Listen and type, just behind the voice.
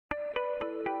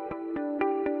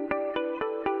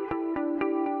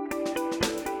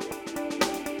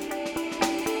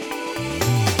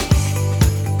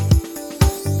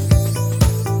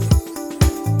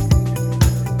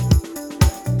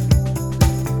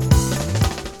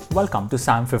welcome to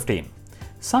Psalm 15.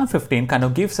 Psalm 15 kind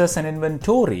of gives us an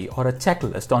inventory or a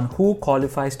checklist on who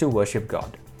qualifies to worship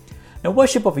God. Now,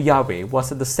 worship of Yahweh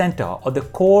was at the center or the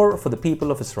core for the people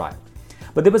of Israel.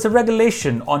 But there was a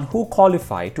regulation on who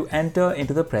qualified to enter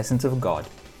into the presence of God.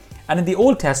 And in the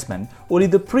Old Testament, only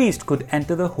the priest could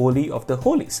enter the Holy of the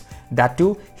Holies. That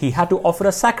too, he had to offer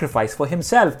a sacrifice for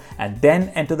himself and then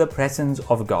enter the presence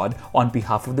of God on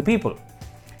behalf of the people.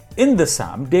 In the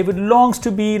psalm, David longs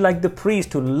to be like the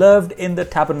priest who lived in the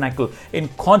tabernacle in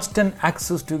constant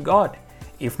access to God.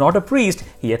 If not a priest,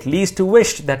 he at least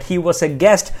wished that he was a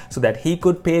guest so that he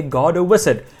could pay God a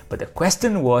visit. But the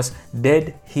question was,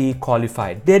 did he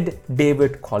qualify? Did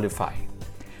David qualify?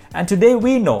 And today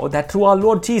we know that through our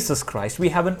Lord Jesus Christ, we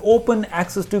have an open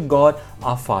access to God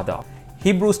our Father.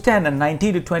 Hebrews 10 and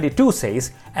 19 to 22 says,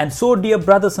 "And so, dear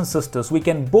brothers and sisters, we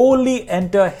can boldly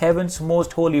enter heaven's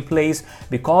most holy place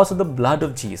because of the blood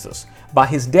of Jesus. By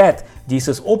his death,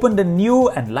 Jesus opened a new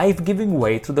and life-giving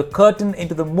way through the curtain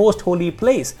into the most holy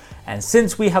place. And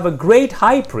since we have a great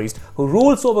high priest who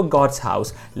rules over God's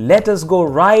house, let us go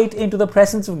right into the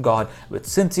presence of God with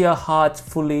sincere hearts,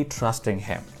 fully trusting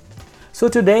him." So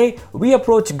today, we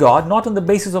approach God not on the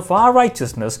basis of our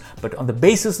righteousness, but on the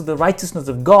basis of the righteousness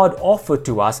of God offered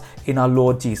to us in our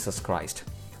Lord Jesus Christ.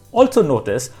 Also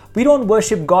notice, we don't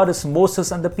worship God as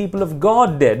Moses and the people of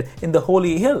God did in the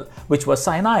holy hill, which was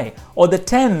Sinai, or the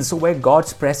tents where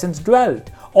God's presence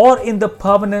dwelt, or in the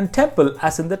permanent temple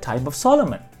as in the time of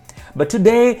Solomon. But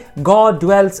today, God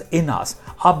dwells in us.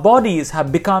 Our bodies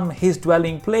have become his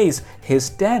dwelling place, his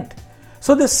tent.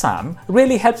 So this psalm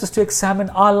really helps us to examine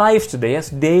our lives today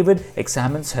as David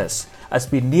examines his,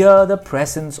 as we near the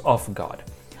presence of God.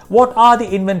 What are the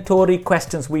inventory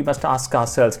questions we must ask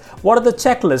ourselves? What are the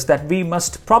checklists that we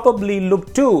must probably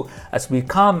look to as we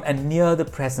come and near the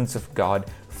presence of God?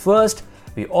 First,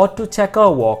 we ought to check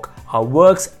our walk, our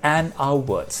works, and our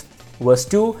words. Verse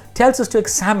 2 tells us to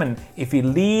examine if we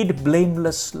lead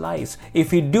blameless lives,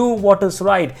 if we do what is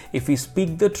right, if we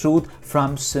speak the truth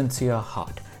from sincere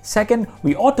heart. Second,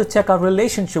 we ought to check our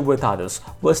relationship with others.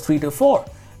 Verse 3 to 4.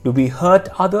 Do we hurt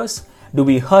others? Do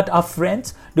we hurt our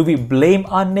friends? Do we blame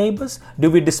our neighbors?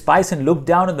 Do we despise and look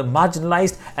down on the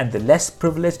marginalized and the less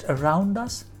privileged around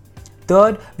us?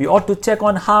 Third, we ought to check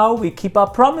on how we keep our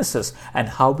promises and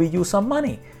how we use our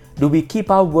money. Do we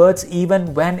keep our words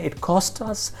even when it costs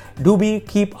us? Do we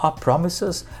keep our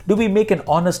promises? Do we make an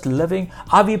honest living?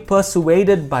 Are we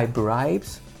persuaded by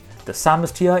bribes? The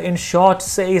psalmist here in short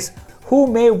says, "Who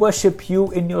may worship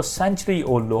you in your sanctuary,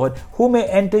 O Lord? Who may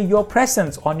enter your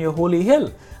presence on your holy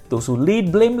hill? Those who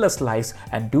lead blameless lives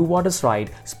and do what is right,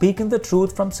 speaking the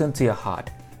truth from sincere heart.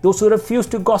 Those who refuse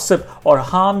to gossip or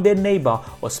harm their neighbor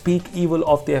or speak evil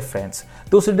of their friends.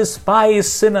 Those who despise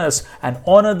sinners and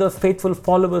honor the faithful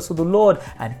followers of the Lord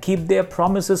and keep their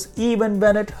promises even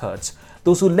when it hurts.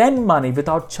 Those who lend money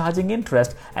without charging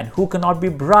interest and who cannot be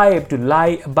bribed to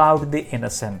lie about the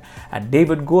innocent." And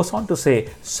David goes on to say,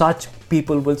 such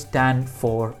people will stand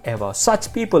forever.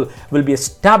 Such people will be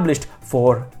established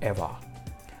forever.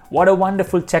 What a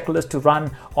wonderful checklist to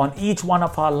run on each one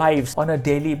of our lives on a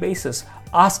daily basis,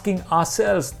 asking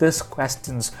ourselves these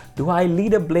questions. Do I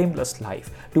lead a blameless life?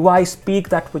 Do I speak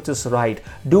that which is right?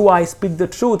 Do I speak the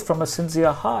truth from a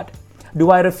sincere heart? Do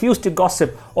I refuse to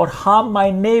gossip or harm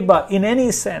my neighbor in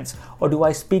any sense? Or do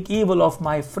I speak evil of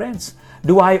my friends?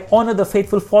 Do I honor the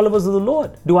faithful followers of the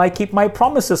Lord? Do I keep my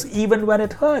promises even when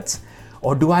it hurts?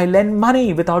 Or do I lend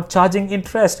money without charging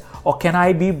interest? Or can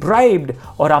I be bribed?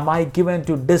 Or am I given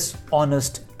to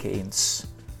dishonest gains?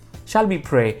 Shall we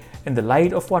pray in the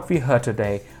light of what we heard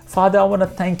today? Father, I want to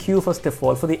thank you first of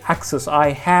all for the access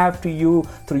I have to you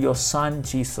through your Son,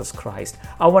 Jesus Christ.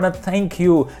 I want to thank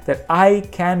you that I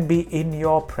can be in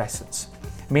your presence.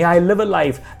 May I live a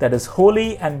life that is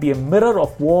holy and be a mirror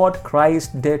of what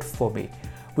Christ did for me.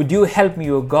 Would you help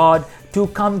me, O God, to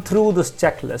come through this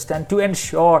checklist and to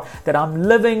ensure that I'm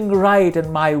living right in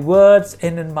my words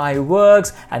and in my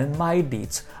works and in my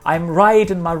deeds. I'm right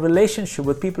in my relationship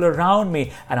with people around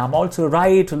me, and I'm also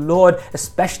right, Lord,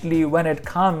 especially when it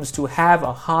comes to have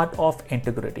a heart of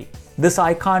integrity. This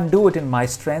I can't do it in my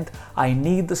strength. I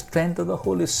need the strength of the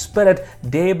Holy Spirit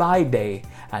day by day.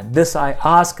 And this I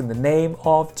ask in the name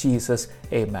of Jesus.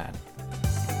 Amen.